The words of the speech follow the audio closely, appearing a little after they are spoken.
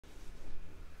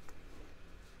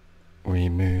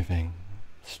removing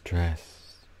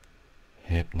stress,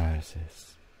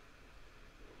 hypnosis.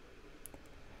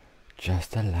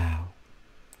 Just allow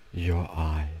your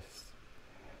eyes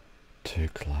to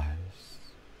close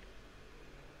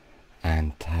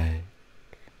and take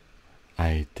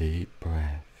a deep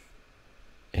breath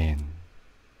in,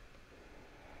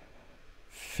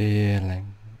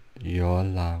 feeling your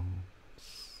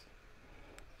lungs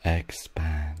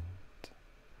expand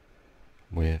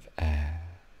with air.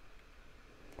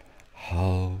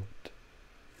 Hold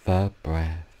the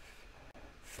breath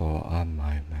for a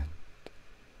moment,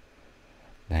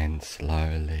 then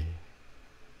slowly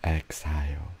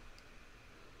exhale.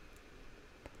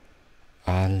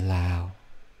 Allow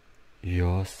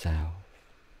yourself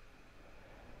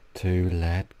to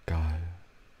let go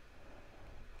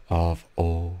of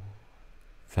all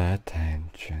the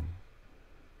tension,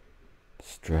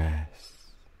 stress,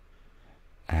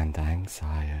 and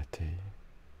anxiety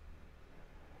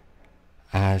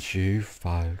as you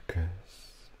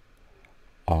focus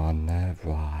on the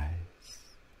rise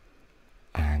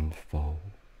and fall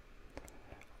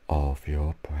of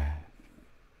your breath,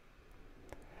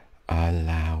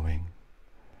 allowing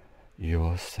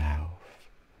yourself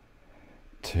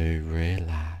to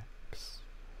relax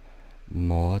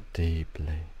more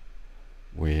deeply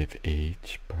with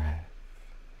each breath,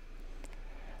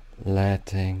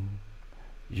 letting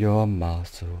your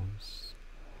muscles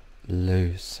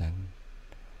loosen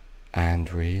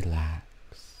and relax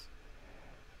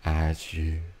as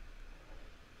you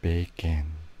begin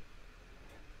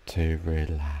to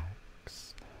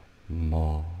relax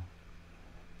more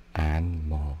and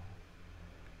more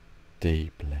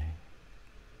deeply.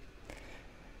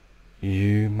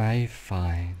 You may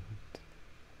find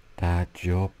that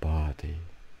your body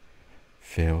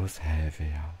feels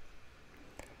heavier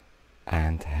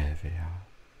and heavier,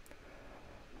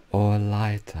 or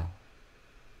lighter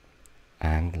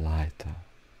and lighter.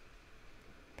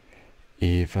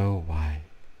 Either way,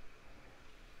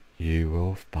 you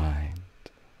will find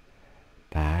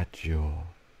that your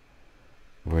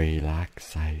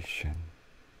relaxation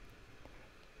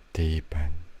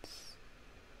deepens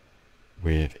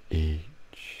with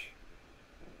each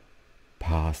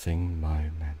passing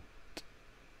moment,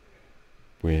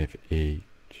 with each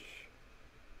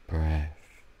breath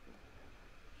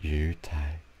you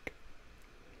take.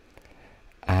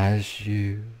 As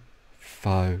you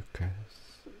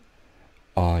focus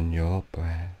on your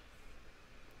breath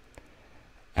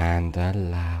and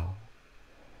allow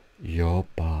your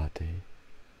body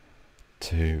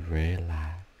to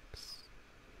relax,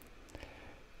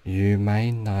 you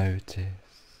may notice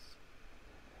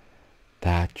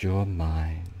that your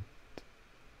mind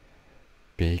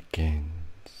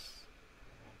begins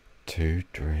to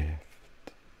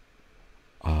drift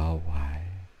away,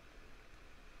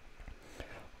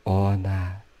 or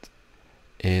that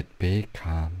it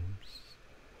becomes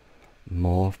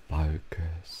more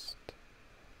focused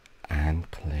and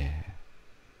clear.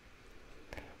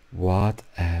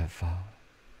 Whatever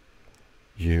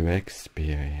you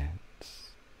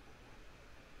experience,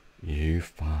 you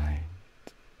find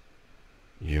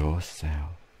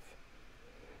yourself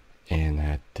in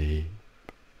a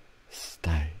deep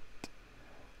state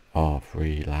of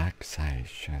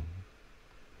relaxation,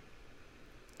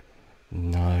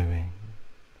 knowing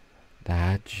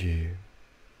that you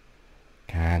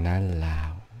can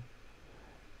allow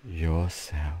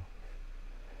yourself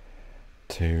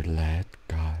to let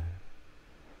go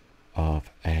of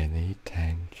any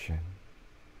tension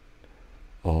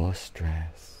or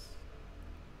stress.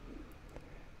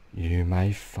 You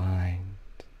may find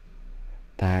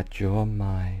that your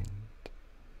mind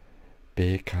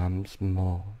becomes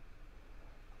more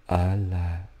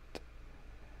alert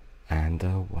and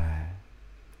aware,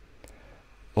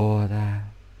 or that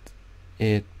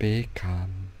it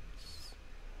becomes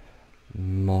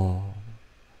more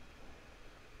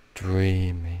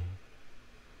dreamy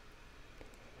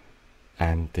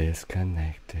and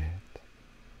disconnected.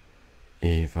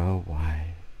 Either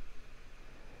way,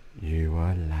 you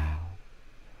allow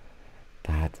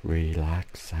that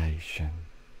relaxation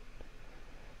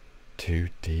to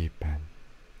deepen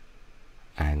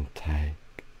and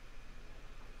take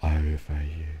over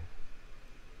you,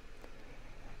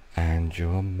 and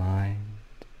your mind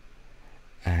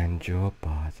and your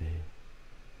body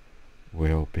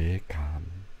will become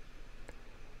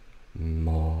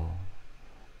more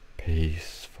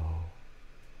peaceful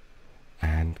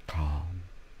and calm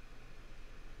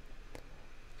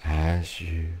as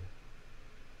you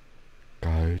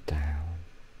go down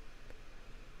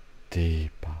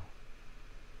deeper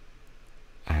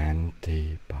and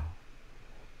deeper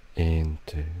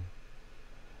into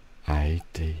a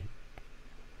deep,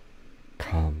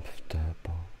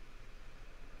 comfortable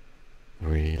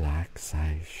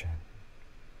relaxation.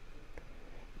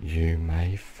 You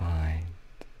may find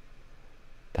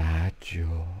that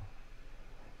your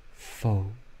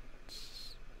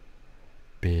thoughts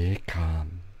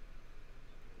become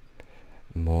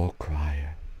more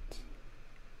quiet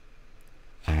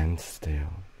and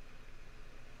still,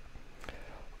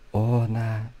 or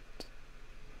that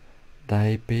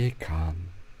they become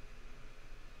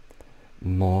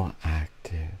more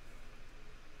active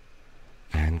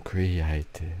and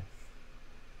creative,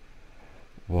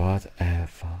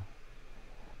 whatever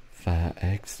the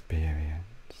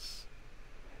experience.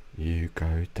 You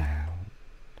go down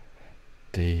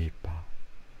deeper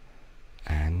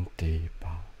and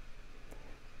deeper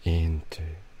into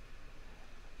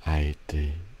a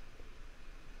deep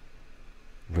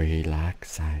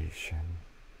relaxation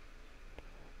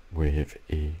with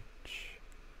each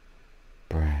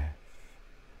breath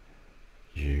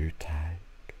you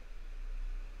take.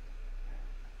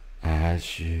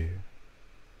 As you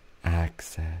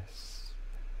access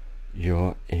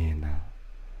your inner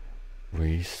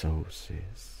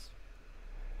resources,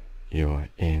 your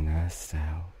inner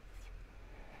self,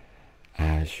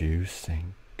 as you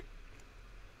sink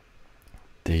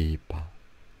deeper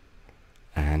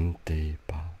and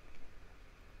deeper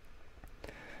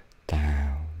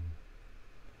down,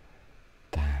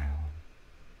 down,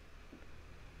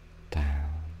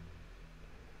 down,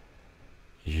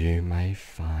 you may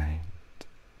find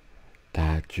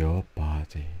that your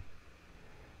body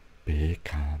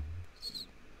becomes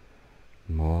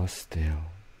more still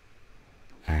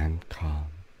and calm,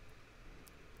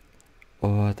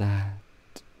 or that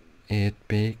it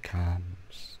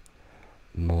becomes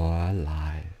more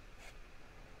alive.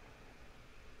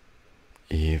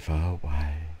 Either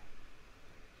way,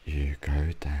 you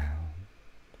go down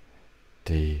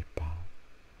deeper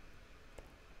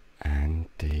and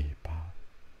deeper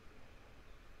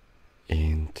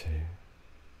into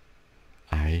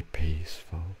a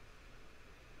peaceful,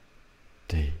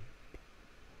 deep,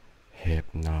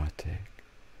 hypnotic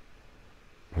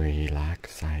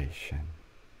relaxation,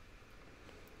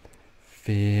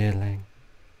 feeling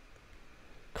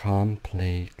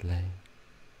completely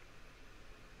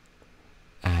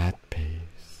at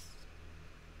peace.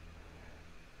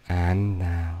 And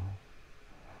now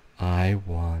I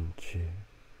want you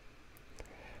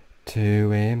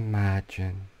to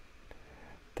imagine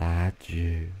that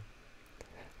you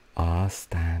are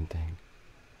standing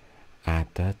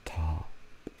at the top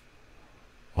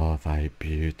of a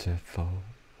beautiful,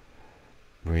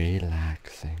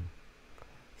 relaxing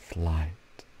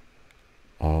flight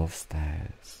of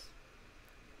stairs,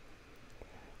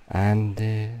 and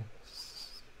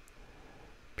this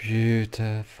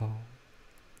beautiful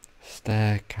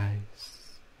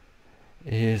staircase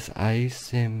is a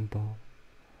symbol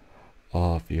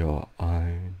of your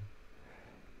own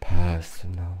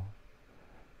personal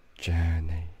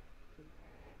journey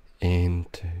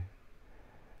into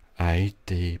a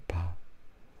deeper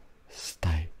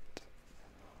state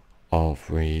of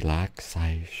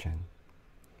relaxation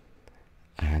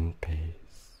and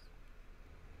peace.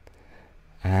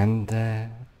 And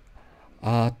there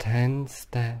are 10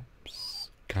 steps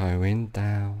going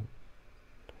down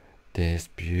this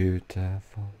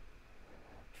beautiful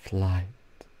flight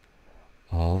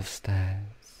of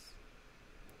stairs,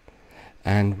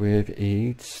 and with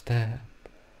each step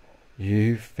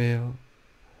you feel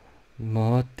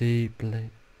more deeply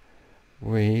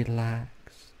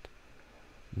relaxed,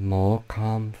 more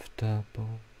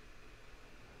comfortable,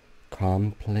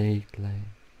 completely,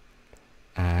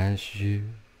 as you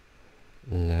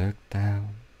look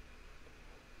down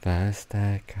the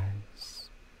staircase.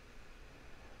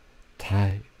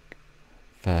 Take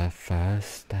the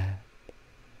first step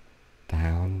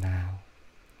down now.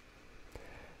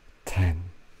 10.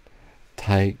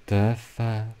 Take the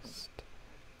first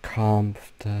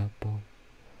comfortable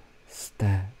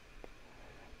step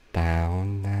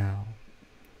down now,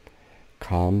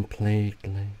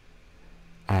 completely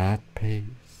at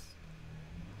peace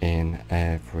in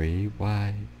every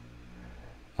way,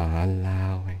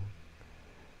 allowing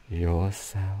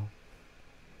yourself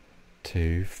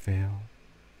to feel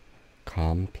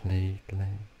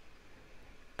completely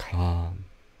calm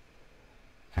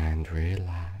and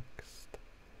relaxed.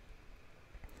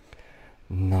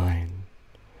 9.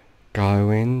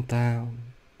 Going down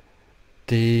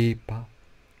deeper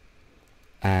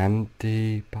and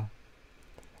deeper,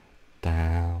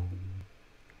 down,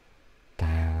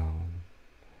 down,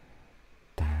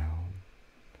 down.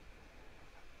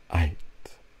 8.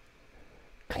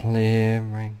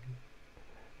 Clearing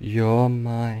your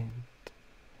mind,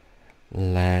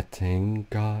 letting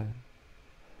go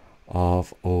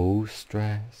of all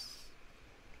stress,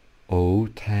 all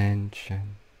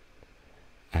tension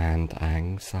and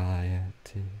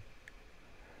anxiety,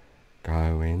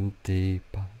 going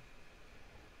deeper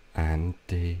and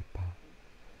deeper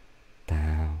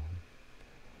down,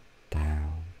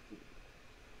 down,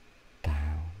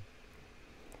 down.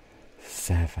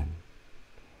 7.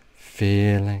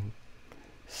 Feeling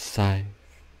safe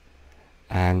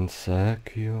and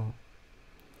secure,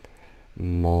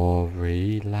 more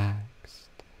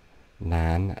relaxed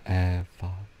than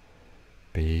ever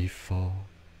before,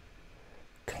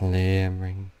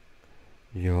 clearing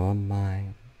your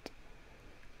mind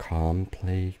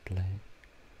completely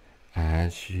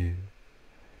as you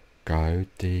go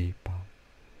deeper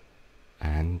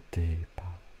and deeper.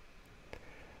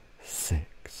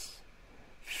 6.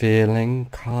 Feeling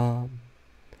calm,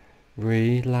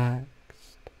 relaxed,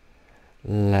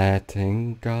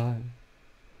 letting go,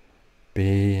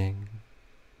 being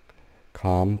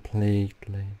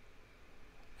completely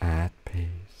at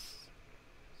peace.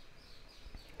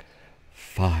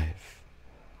 5.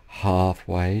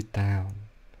 Halfway down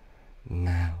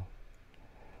now,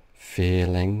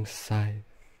 feeling safe,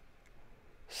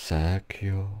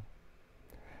 secure,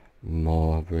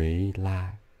 more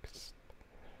relaxed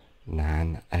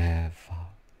than ever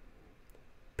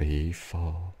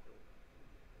before.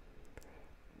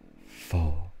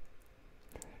 4.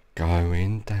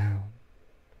 Going down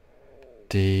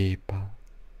deeper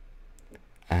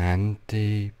and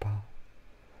deeper,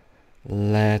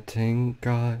 letting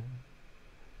go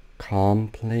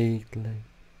completely,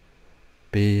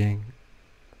 being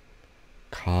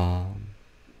calm,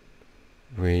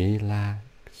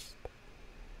 relaxed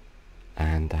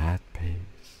and at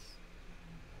peace.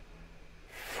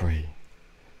 3.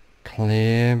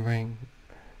 Clearing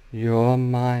your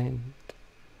mind,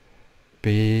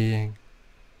 being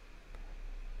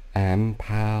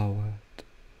empowered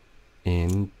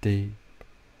in deep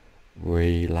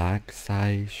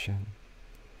relaxation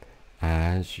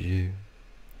as you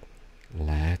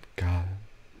let go.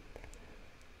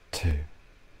 2.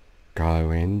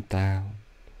 Going down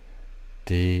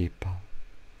deeper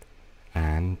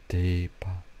and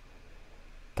deeper,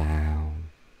 down,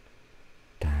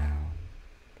 down,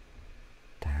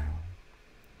 down.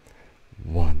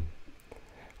 1.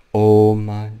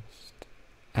 Almost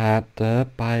at the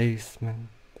basement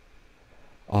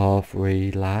of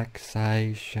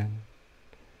relaxation,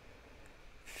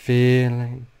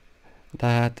 feeling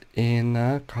that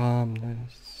inner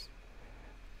calmness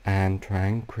and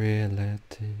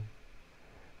tranquility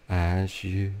as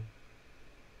you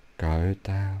go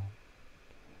down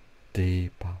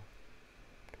deeper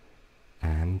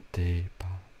and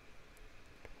deeper.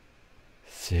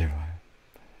 0.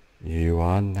 You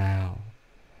are now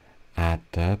at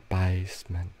the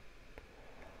basement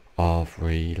of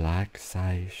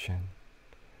relaxation,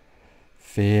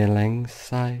 feeling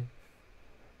safe,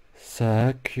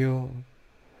 secure,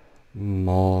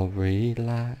 more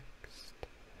relaxed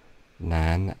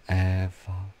than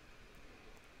ever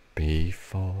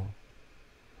before,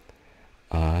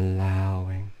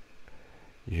 allowing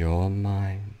your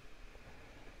mind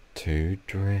to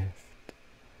drift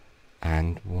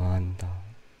and wander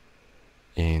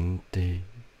in deep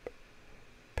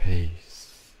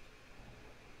peace,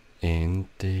 in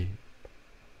deep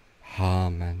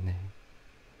harmony,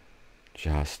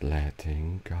 just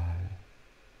letting go.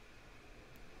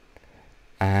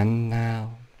 And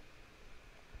now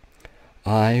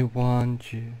I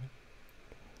want you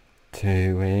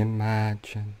to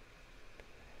imagine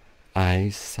a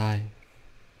safe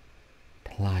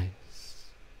place.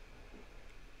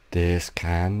 This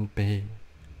can be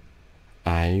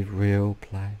a real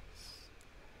place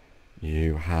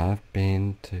you have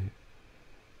been to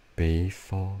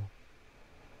before,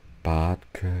 but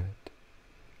could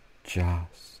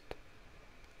just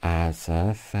as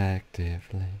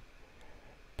effectively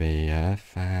be a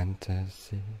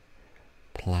fantasy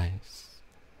place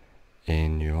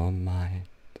in your mind,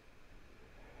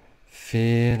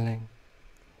 feeling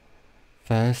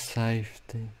the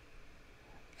safety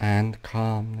and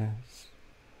calmness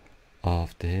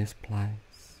of this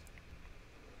place.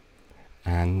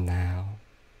 And now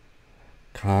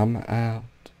come out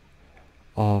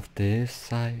of this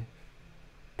safe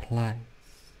place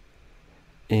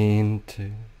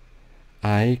into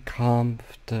a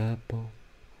comfortable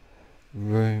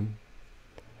room,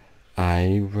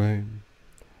 a room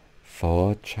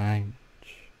for change,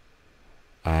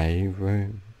 a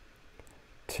room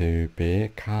to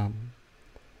become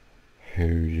who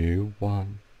you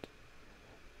want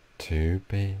to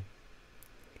be.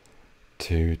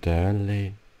 to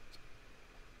delete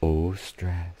all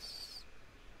stress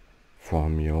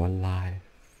from your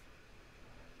life,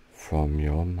 from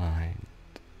your mind.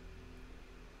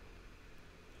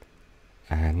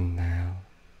 And now,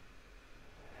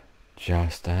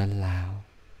 just allow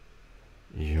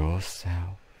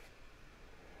yourself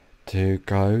to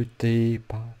go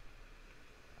deeper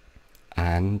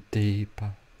and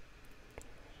deeper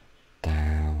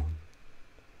down,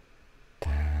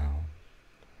 down,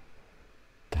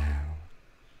 down,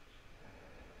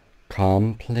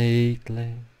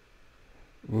 completely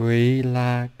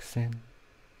relaxing,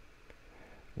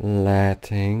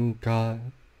 letting go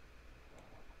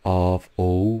of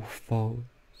all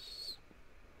thoughts,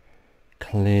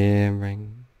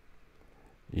 clearing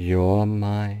your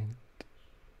mind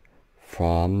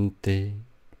from deep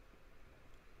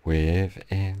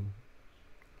within,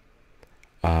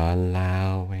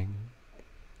 allowing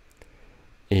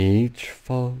each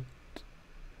thought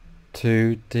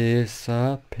to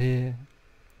disappear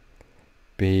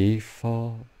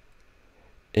before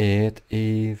it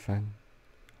even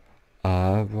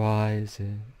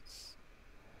arises,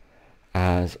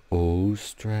 as all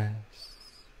stress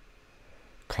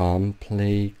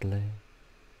completely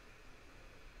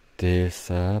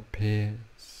disappears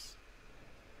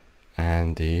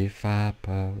and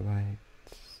evaporates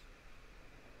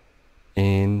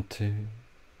into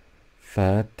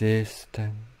the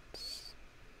distance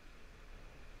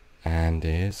and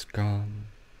is gone,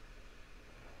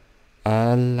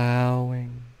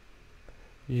 allowing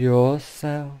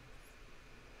yourself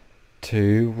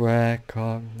to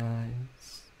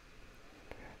recognize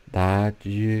that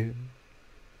you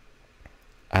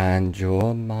and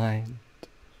your mind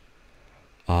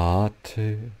are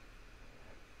two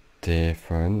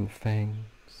different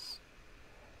things,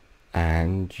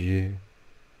 and you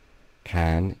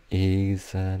can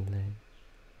easily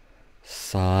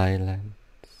silence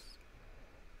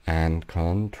and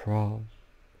control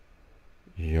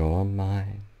your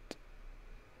mind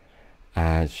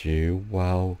as you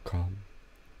welcome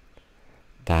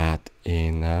that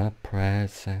inner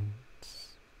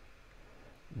presence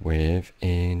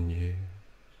within you,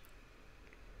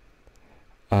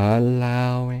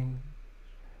 allowing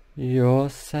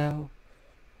yourself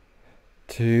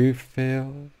to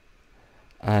feel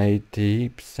a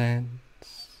deep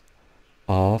sense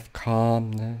of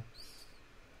calmness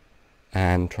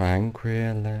and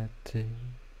tranquility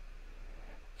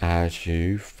as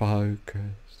you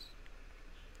focus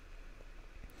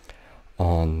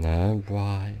on the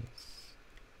rise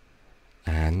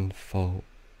and fall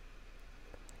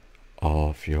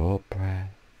of your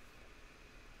breath,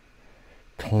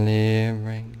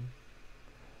 clearing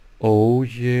all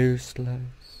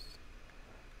useless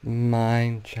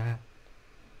mind chat,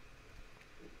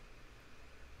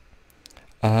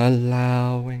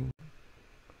 allowing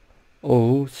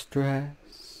all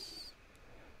stress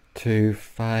to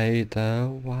fade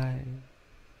away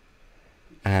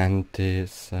and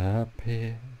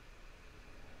disappear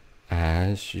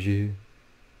as you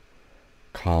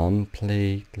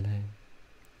completely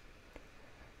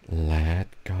let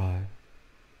go,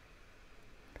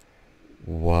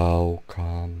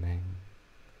 welcoming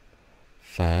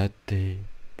the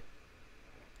deep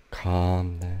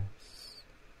calmness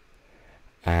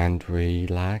and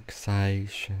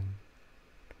relaxation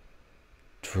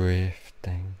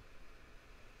drifting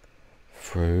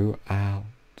throughout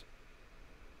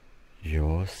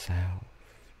yourself,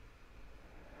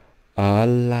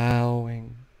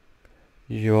 allowing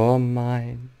your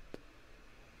mind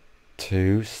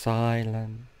to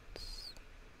silence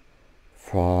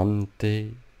from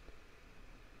deep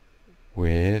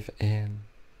within,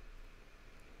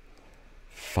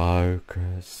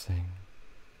 focusing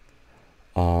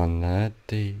on a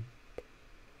deep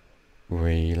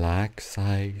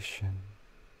relaxation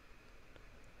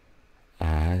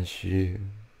as you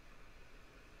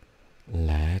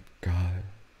let go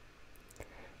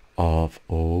of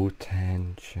all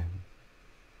tension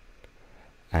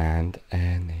and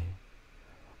any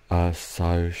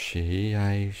association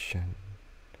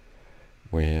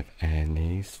with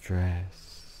any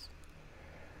stress,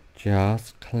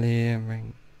 just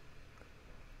clearing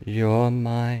your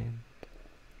mind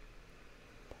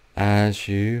as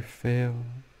you feel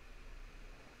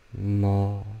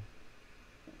more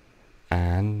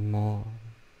and more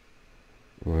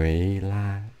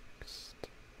relaxed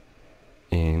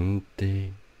in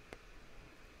deep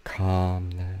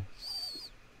calmness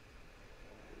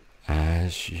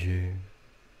as you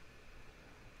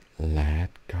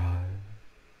let go,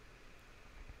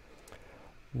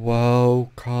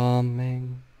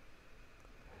 welcoming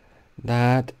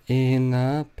that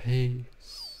inner peace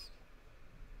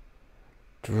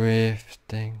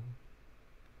drifting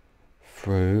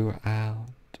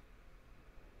throughout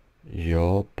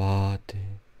your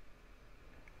body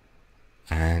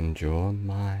and your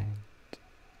mind.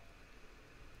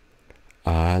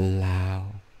 Allow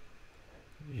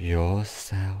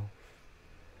yourself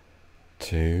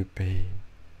to be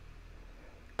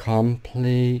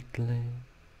completely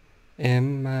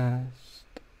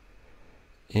immersed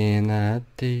in a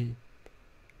deep,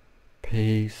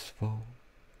 peaceful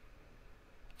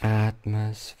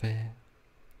atmosphere,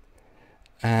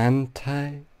 and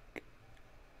take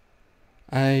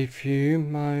a few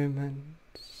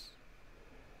moments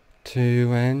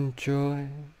to enjoy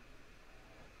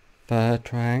the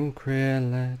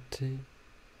tranquility,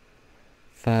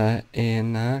 the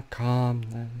inner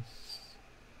calmness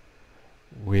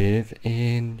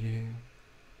within you,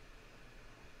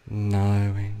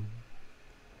 knowing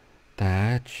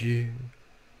that you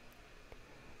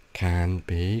can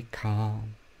be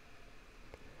calm,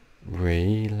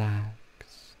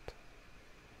 relaxed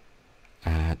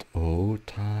at all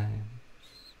times,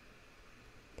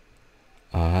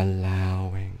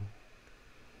 allowing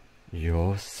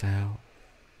yourself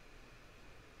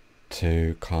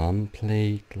to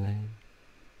completely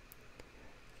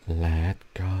let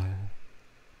go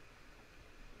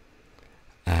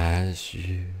as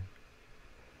you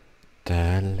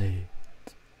delete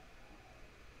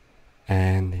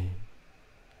any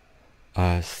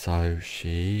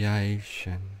association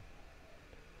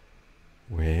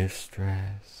with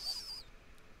stress,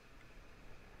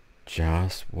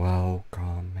 just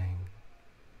welcoming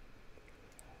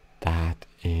that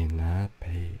inner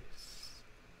peace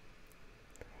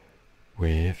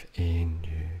within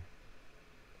you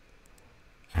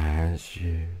as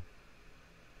you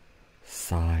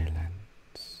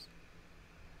silence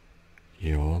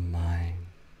your mind,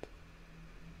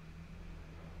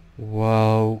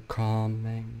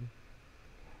 welcoming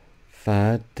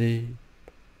the deep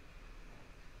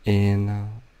inner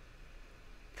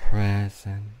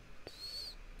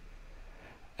presence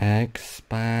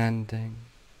expanding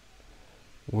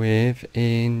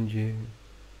within you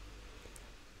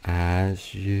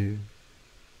as you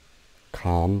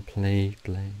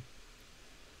completely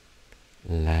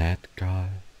let go,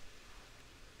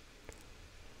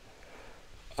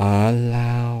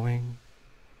 allowing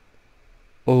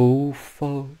all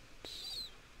thoughts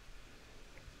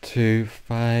to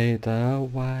fade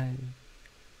away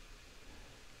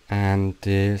and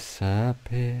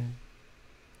disappear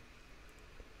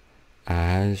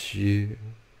as you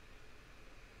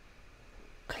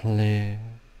clear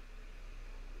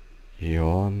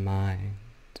your mind,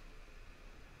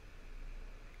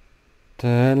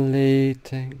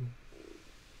 deleting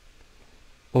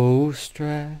all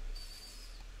stress,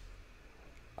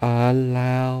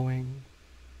 allowing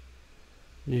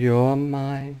your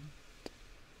mind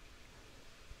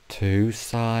to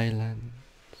silence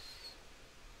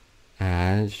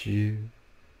as you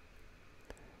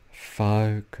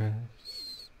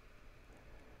focus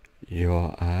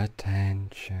your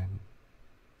attention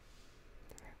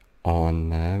on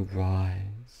the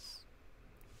rise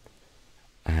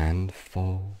and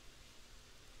fall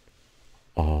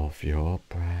of your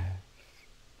breath,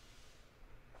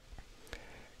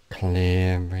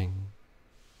 clearing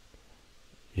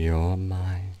your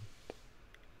mind,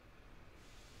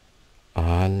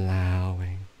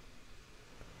 allowing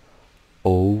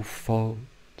all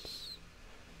thoughts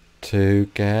to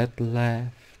get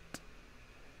left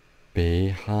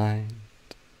behind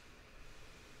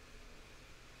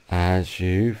as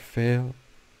you feel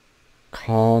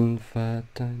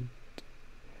confident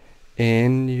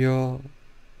in your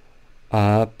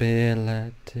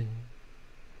ability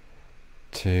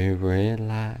to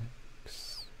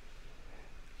relax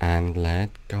and let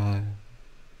go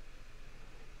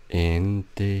in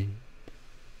deep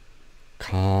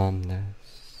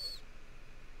calmness,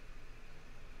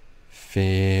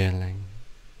 feeling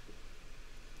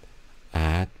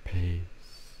at peace.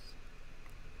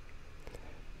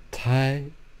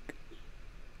 Take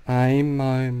a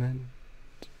moment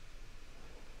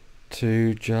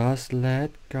to just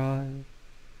let go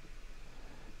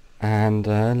and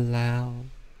allow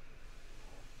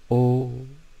all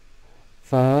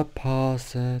the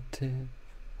positive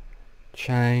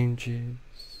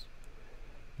changes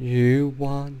you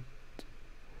want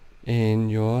in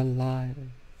your life,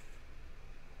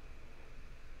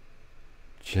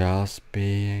 just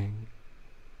being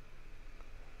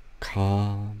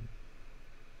calm,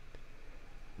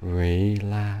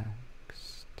 relaxed,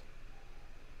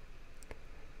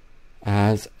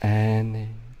 as any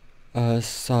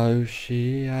association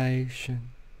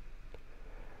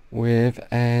with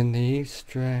any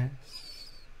stress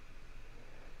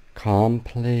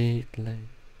completely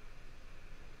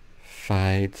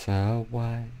fades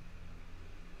away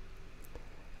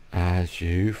as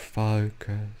you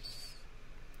focus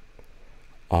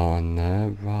on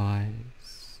the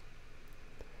rise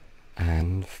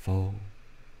and fall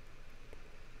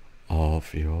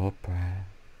of your breath,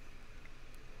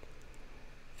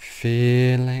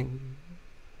 feeling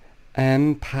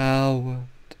empowered,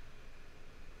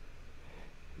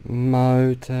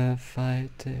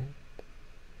 motivated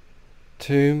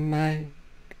to make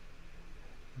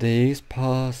these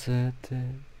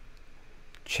positive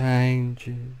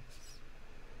changes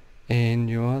in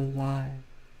your life,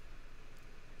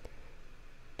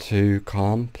 to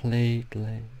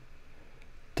completely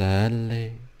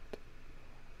delete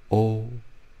all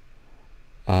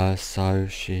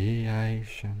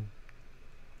association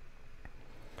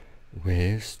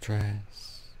with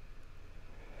stress,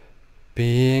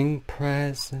 being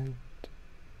present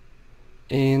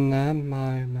in the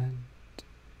moment,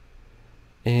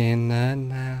 in the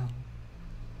now,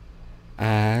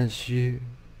 as you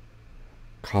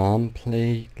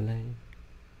completely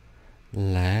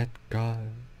let go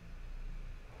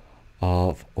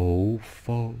of all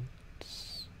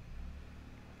thoughts,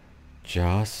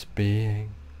 just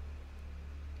being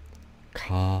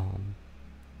calm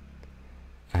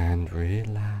and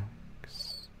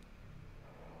relaxed,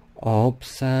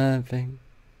 observing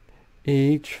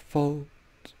each thought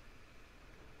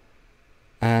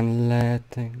and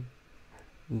letting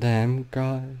them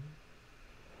go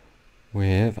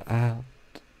without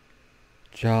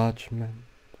judgment,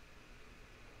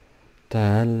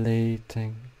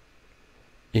 deleting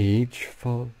each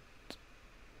thought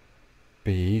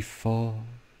before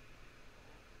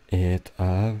it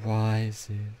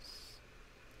arises,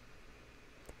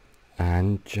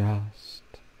 and just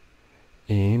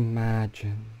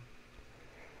imagine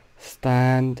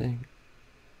standing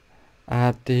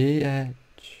at the edge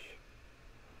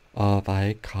of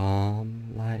a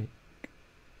calm lake.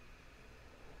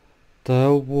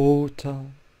 The water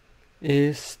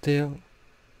is still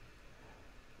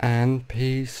and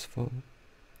peaceful.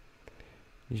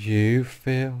 You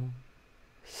feel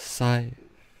safe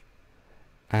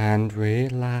and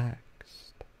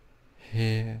relaxed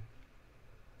here.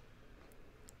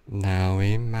 Now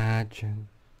imagine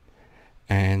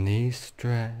any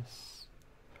stress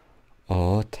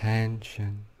or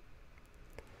tension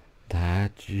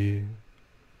that you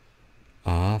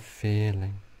are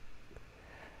feeling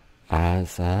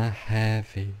as a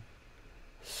heavy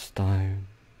stone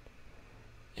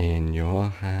in your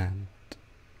hand.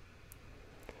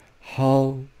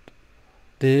 Hold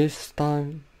this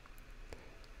stone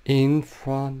in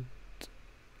front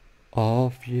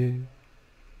of you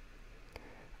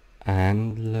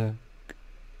and look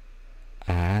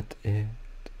at it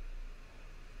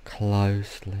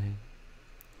closely.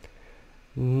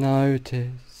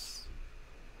 Notice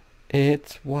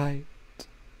its weight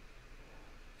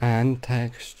and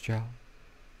texture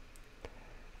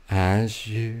as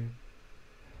you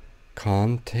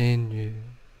continue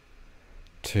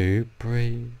to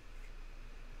breathe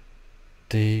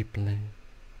deeply.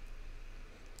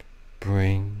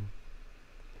 Bring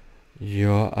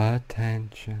your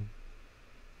attention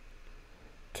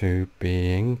to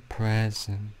being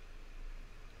present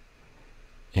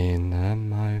in the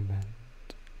moment,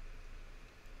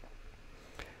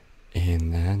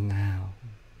 in the now.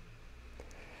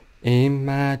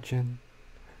 Imagine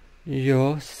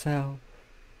yourself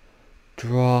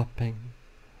dropping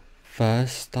the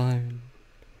stone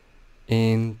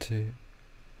into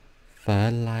the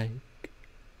lake,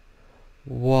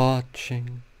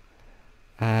 watching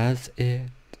as it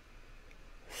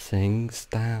sinks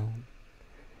down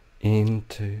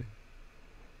into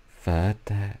the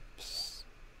depths,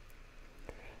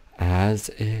 as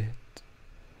it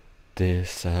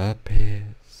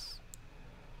disappears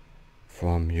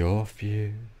from your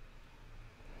view.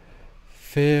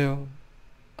 Feel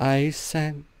a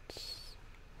sense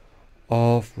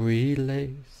of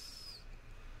release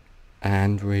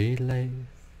and relief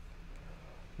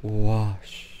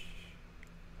wash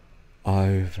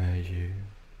over you.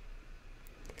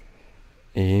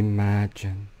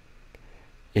 Imagine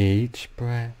each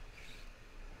breath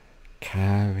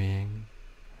carrying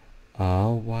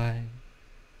away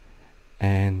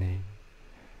any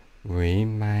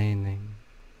remaining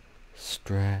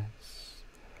stress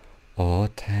or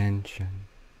tension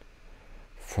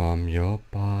from your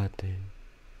body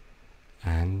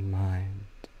and mind.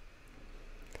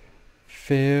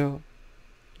 Feel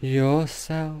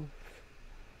yourself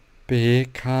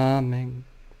becoming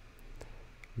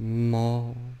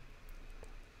more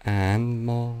and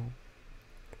more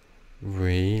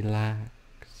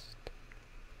relaxed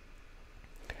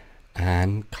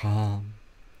and calm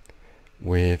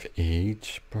with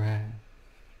each breath.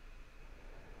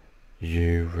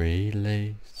 You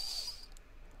release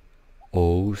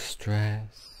all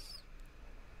stress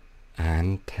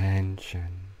and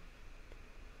tension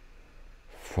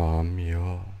from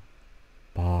your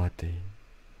body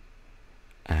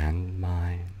and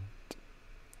mind.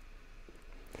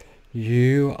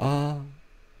 You are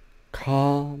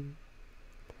calm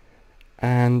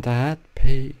and at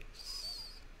peace.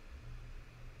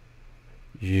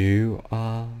 You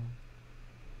are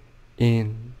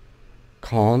in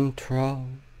control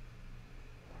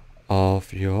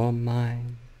of your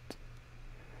mind,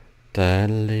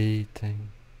 deleting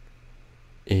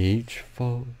each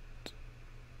thought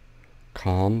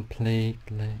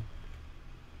completely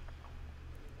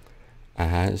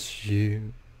as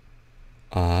you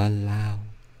allow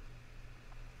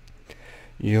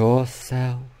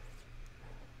yourself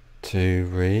to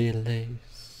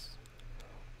release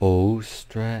all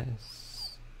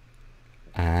stress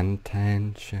and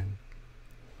tension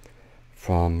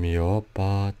from your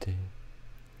body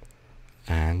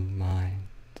and mind,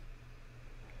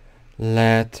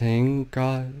 letting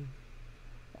go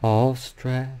of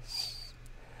stress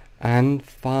and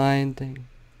finding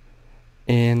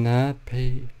inner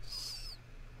peace.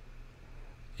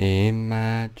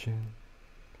 Imagine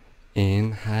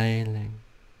inhaling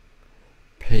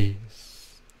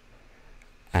peace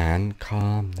and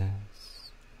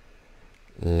calmness,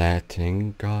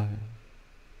 letting go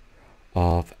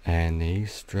of any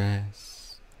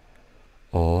stress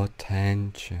or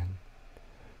tension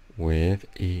with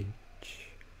each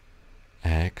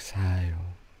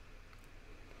exhale.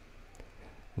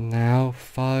 Now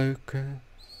focus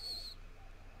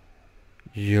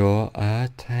your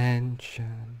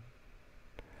attention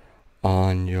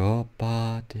on your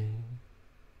body.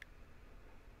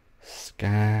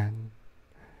 Scan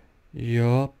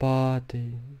your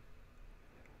body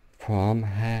from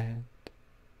head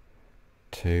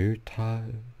to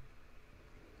toe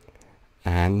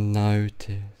and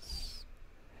notice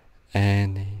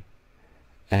any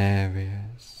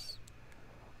areas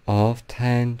of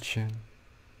tension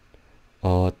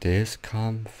or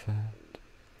discomfort.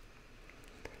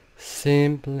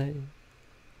 Simply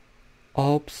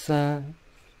observe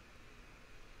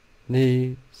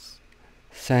these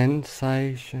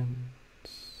sensations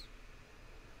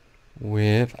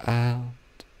without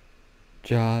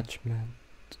judgment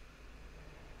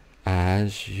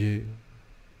as you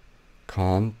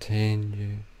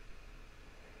continue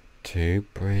to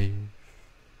breathe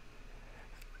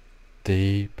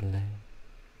deeply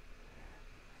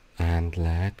and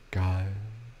let go.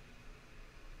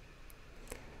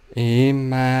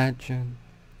 Imagine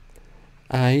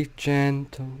a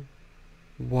gentle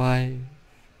wave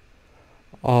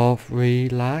of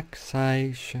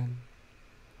relaxation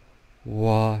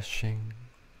washing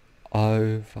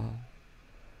over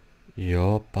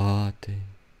your body,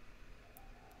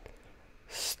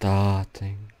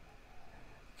 starting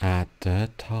at the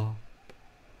top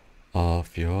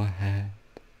of your head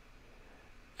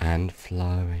and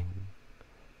flowing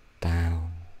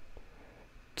down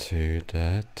to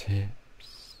the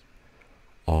tips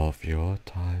of your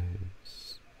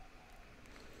toes.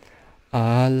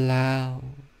 Allow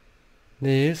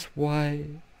this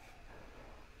wave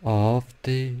of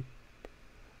deep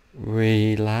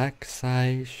relaxation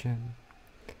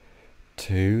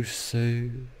to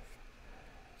soothe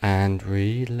and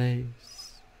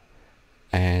release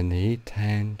any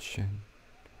tension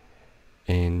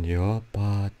in your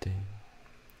body.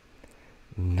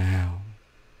 Now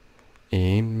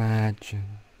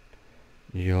imagine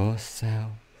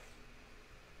yourself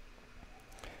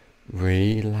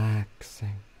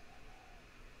relaxing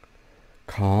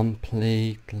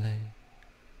completely,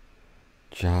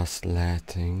 just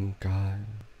letting go,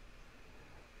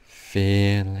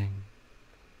 feeling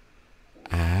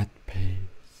at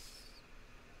peace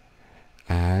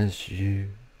as you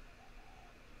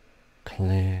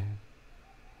clear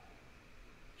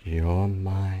your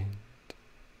mind,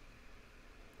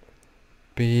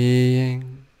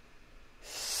 being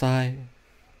safe,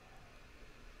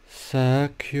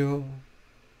 secure,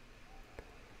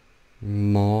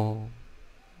 more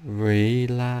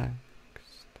relaxed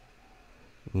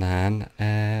than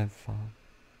ever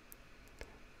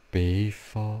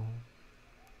before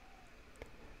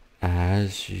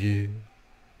as you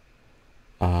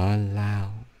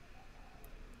allow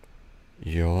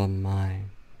your mind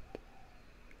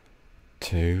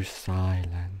to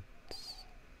silence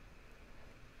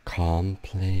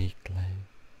completely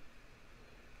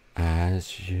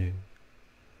as you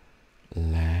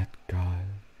let go,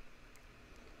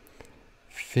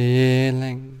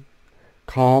 feeling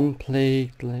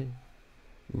completely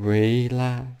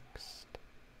relaxed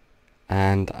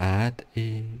and at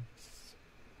ease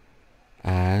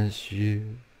as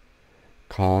you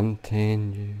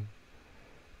continue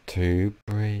to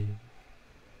breathe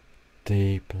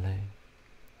deeply.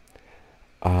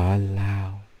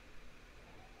 Allow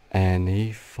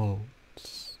any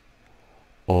thoughts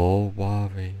or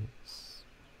worries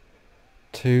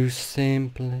to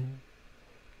simply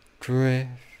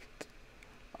drift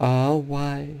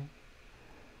away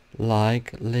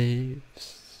like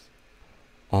leaves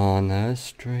on a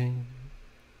stream.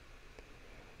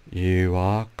 You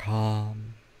are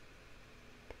calm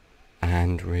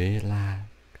and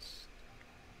relaxed.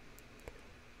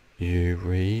 You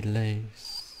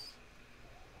release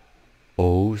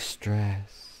all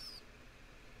stress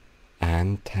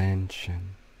and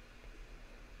tension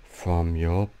from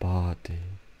your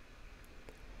body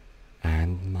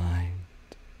and mind.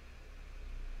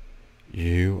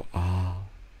 You are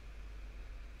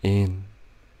in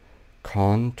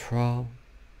control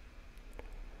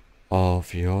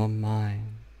of your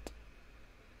mind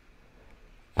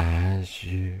as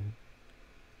you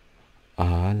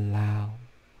allow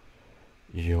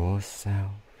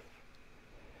yourself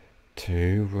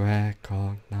to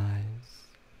recognize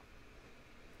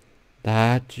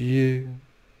that you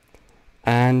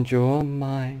and your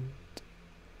mind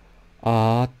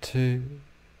are two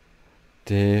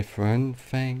different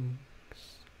things,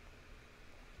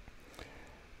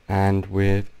 and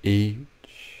with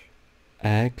each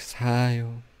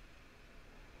exhale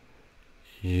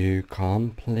you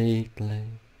completely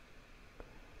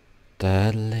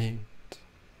delete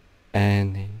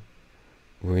any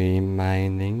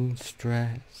remaining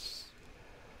stress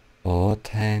or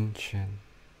tension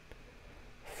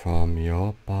from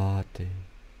your body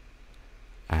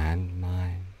and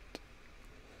mind.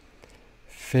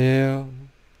 Feel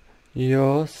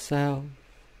yourself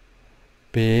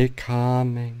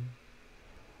becoming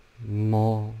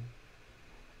more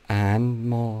and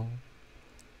more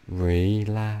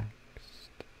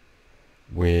relaxed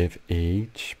with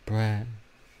each breath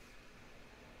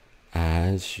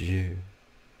as you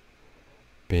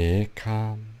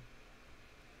become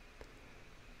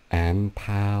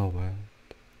empowered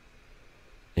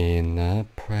in the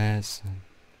present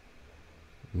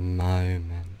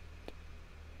moment,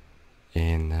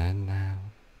 in the now,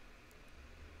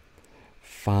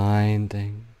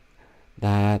 finding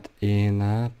that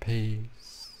inner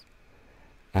peace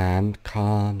and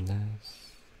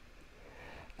calmness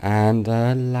and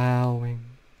allowing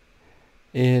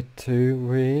it to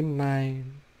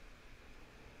remain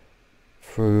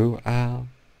throughout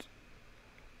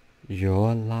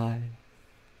your life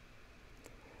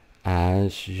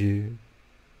as you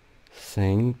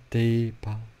sink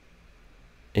deeper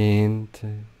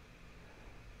into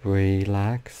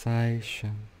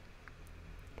relaxation,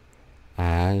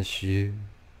 as you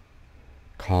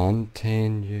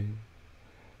continue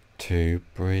to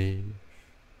breathe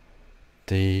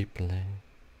deeply.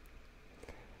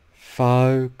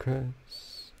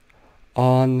 Focus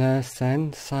on the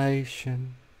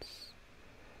sensations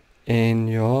in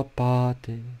your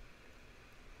body.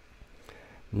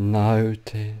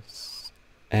 Notice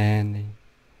any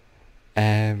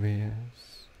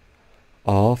areas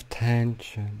of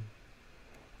tension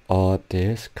or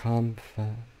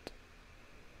discomfort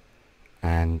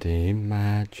and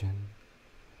imagine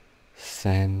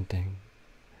sending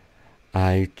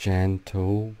a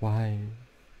gentle wave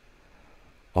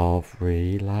of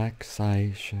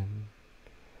relaxation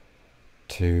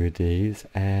to these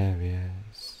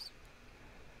areas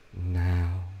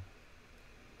now,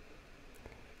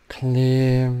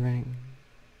 clearing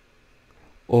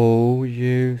all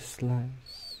useless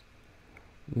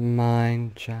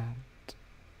mind chat.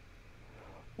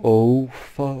 All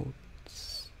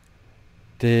thoughts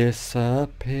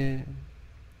disappear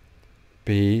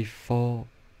before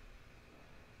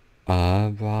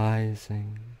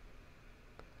arising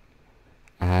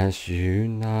as you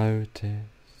notice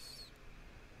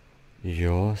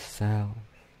yourself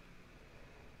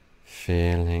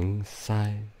feeling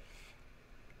safe,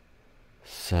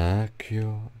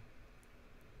 secure,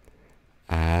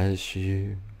 as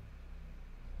you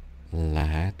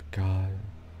let go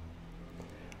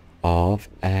of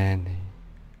any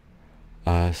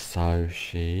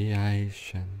association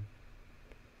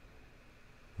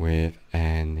with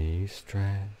any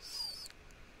stress.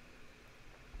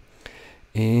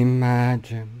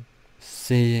 Imagine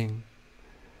seeing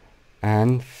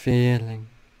and feeling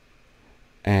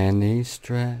any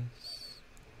stress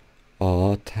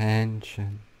or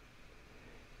tension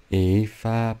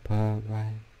evaporate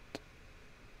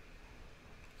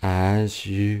as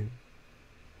you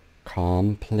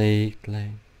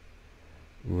completely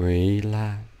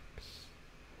relax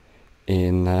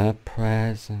in the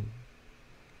present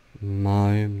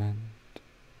moment,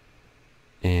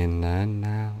 in the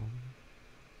now,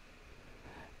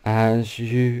 as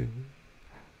you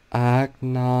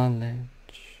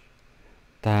acknowledge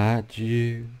that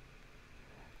you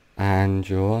and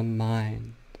your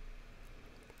mind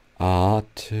are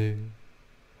two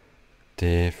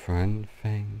different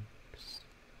things,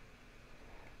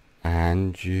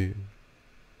 and you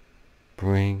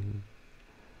bring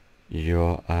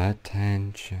your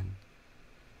attention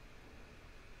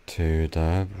to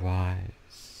the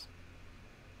rise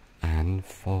and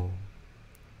fall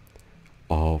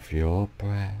of your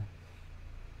breath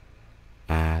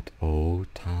at all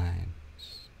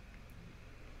times,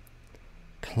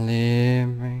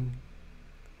 clearing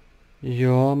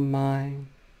your mind,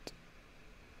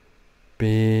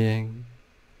 being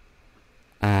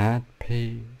at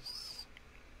peace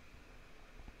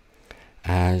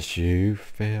as you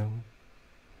feel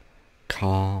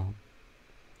calm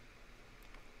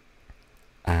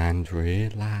and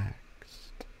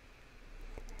relaxed,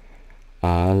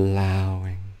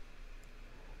 allowing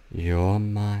your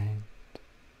mind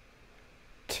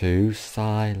to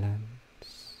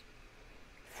silence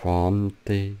from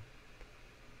deep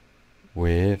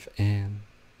within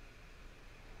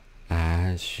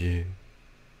as you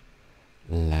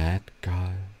let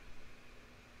go,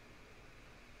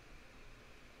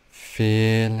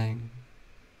 feeling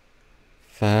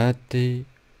the deep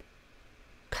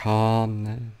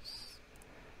calmness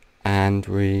and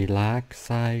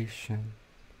relaxation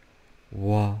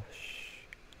wash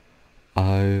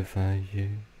over you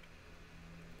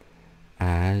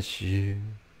as you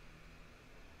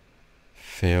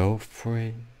feel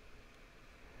free.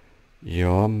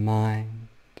 Your mind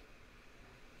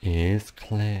is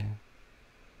clear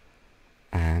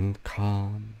and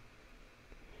calm.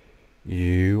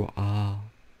 You are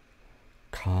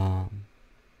calm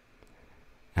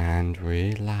and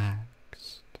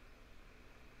relaxed.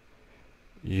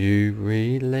 You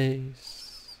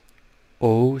release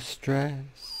all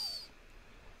stress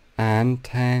and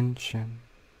tension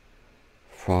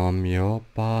from your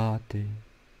body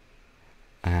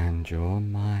and your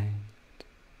mind,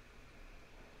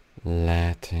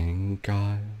 letting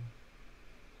go,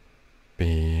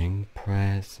 being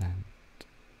present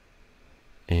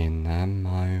in the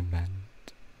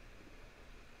moment,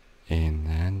 in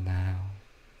the now.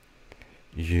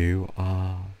 You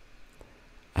are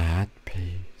at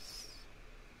peace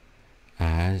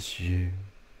as you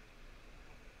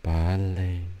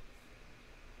believe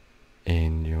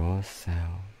in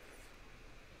yourself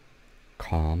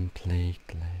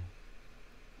completely,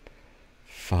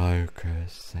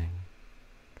 focusing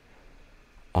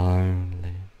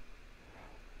only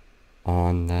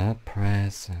on the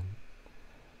present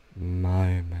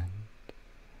moment,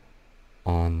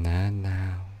 on the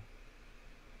now,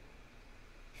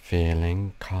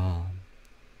 feeling calm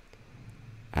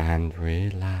and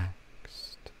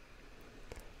relaxed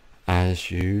as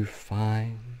you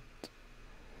find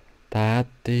that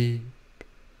deep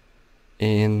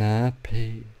inner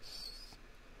peace,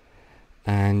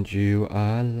 and you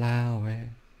allow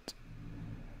it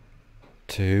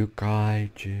to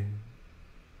guide you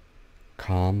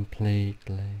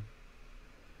completely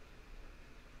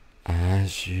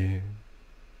as you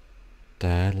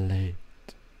delete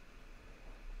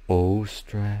all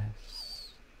stress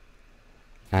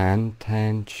and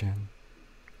tension,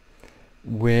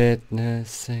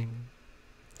 witnessing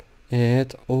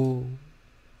it all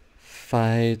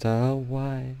fade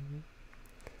away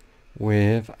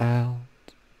without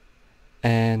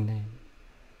any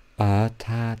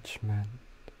attachment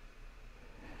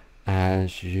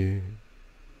as you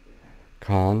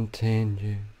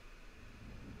continue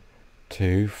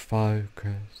to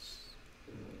focus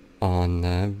on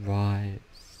the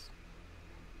rise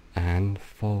and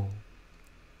fall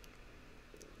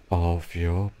of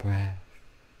your breath,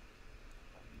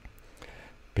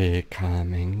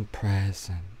 becoming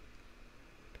present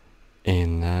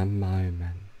in the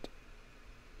moment,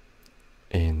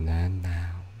 in the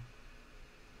now,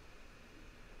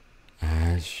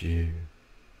 as you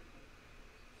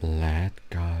let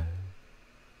go,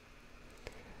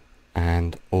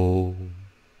 and all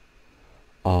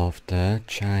of the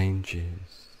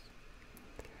changes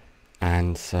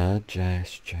and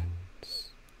suggestions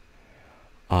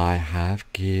I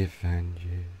have given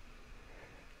you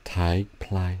take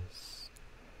place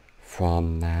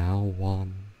from now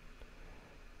on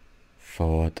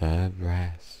for the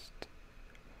rest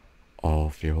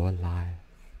of your life.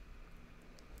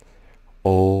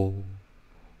 All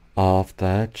of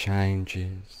the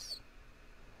changes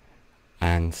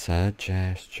and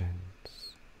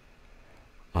suggestions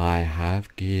I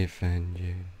have given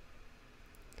you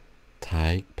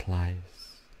take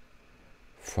place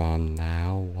from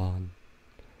now on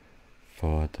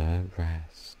for the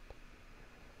rest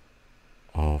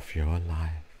of your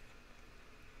life.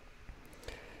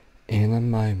 In a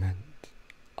moment,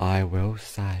 I will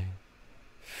say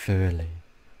fully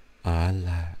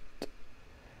alert,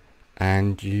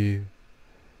 and you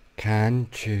can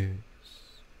choose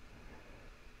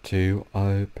to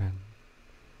open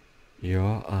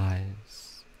your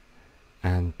eyes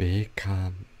and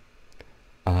become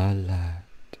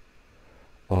alert,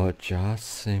 or just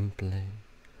simply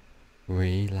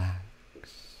relax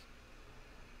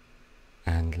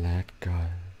and let go.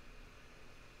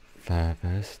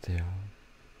 Further still,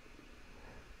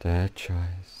 the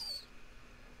choice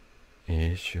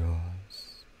is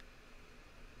yours,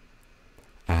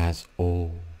 as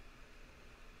all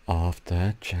of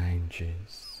the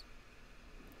changes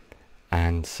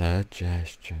and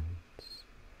suggestions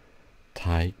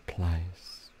take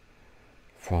place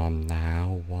from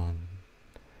now on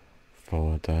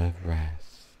for the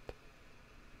rest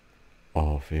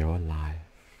of your life.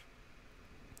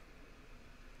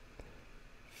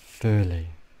 Fully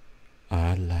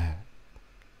alert,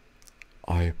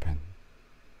 open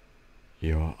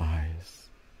your eyes.